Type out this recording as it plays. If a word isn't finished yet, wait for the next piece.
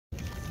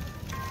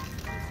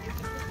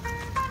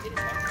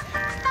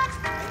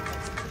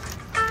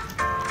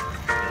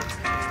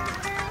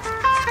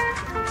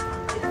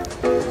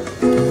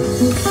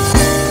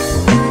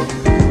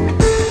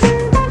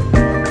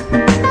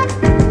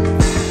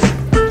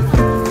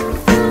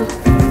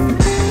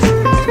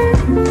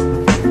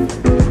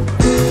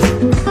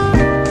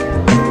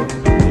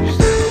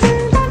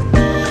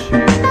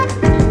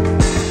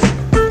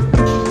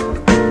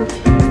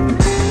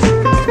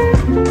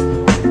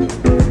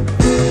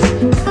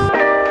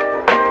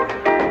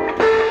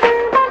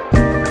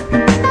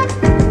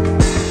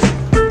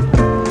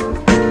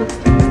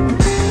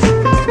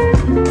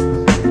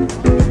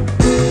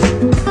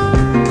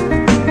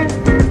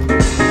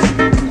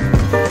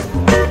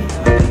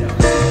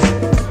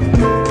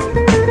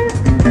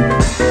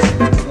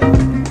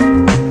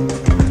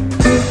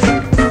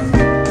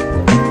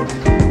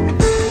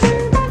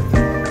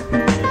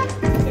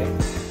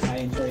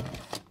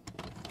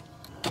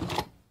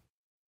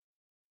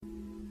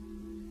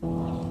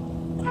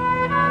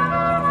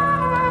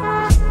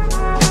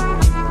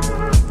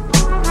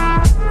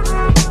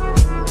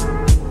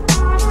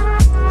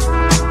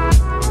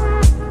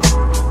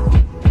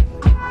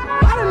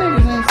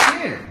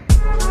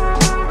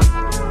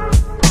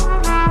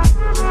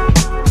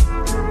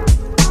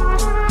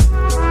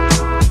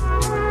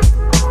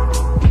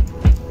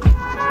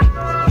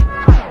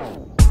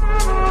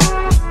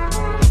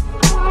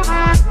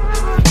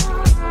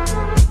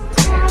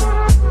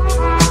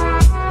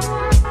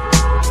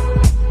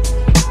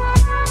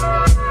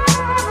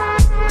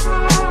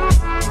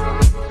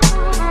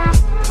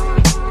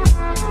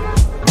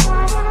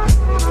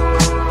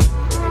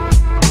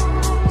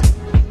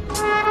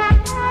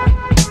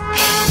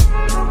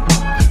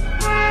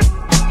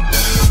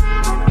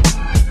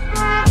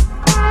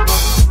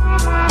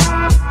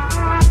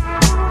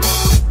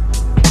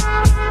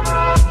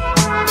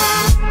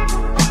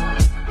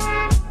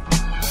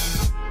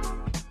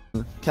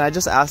can I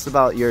just ask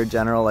about your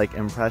general like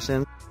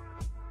impression?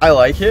 I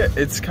like it.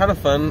 It's kind of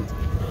fun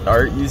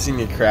art using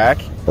the crack.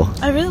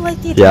 I really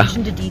like the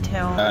attention to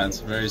detail.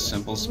 It's a very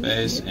simple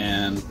space,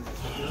 and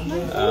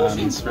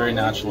it's very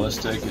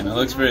naturalistic, and it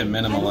looks very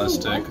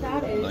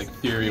minimalistic, like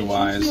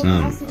theory-wise.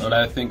 But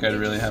I think I'd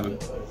really have a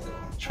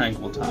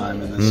tranquil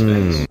time in this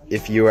space.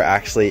 If you were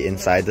actually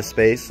inside the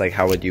space, like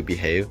how would you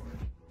behave?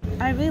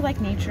 I really like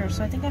nature,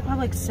 so I think I'd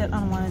probably like sit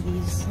on one of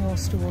these little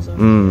stools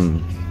over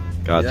here.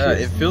 Gotcha. Yeah,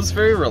 it feels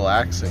very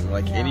relaxing.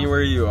 Like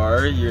anywhere you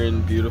are, you're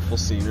in beautiful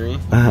scenery.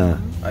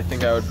 I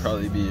think I would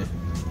probably be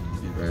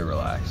very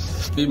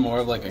relaxed. It'd be more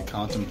of like a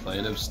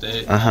contemplative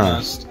state,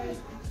 almost.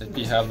 If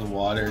you have the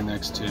water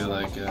next to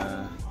like,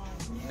 kind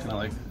of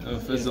like,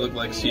 if it look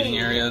like seating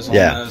areas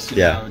almost, you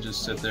know, I would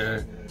just sit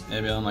there,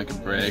 maybe on like a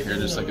break or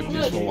just like a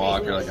peaceful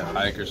walk or like a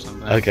hike or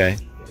something. Okay.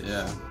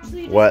 Yeah.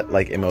 What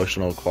like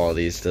emotional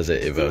qualities does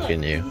it evoke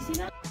in you?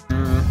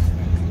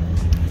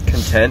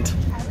 Content.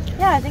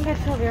 Yeah, I think I'd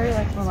feel very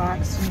like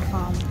relaxed and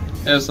calm.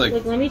 Yeah, it's like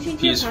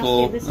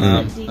peaceful.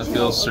 I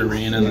feel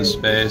serene in the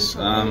space.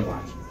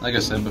 Like I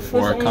said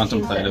before,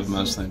 contemplative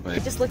mostly.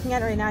 But just looking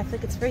at it right now, I feel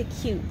like it's very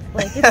cute.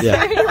 Like it's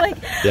very like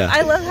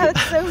I love how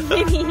it's so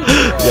mini.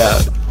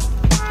 Yeah.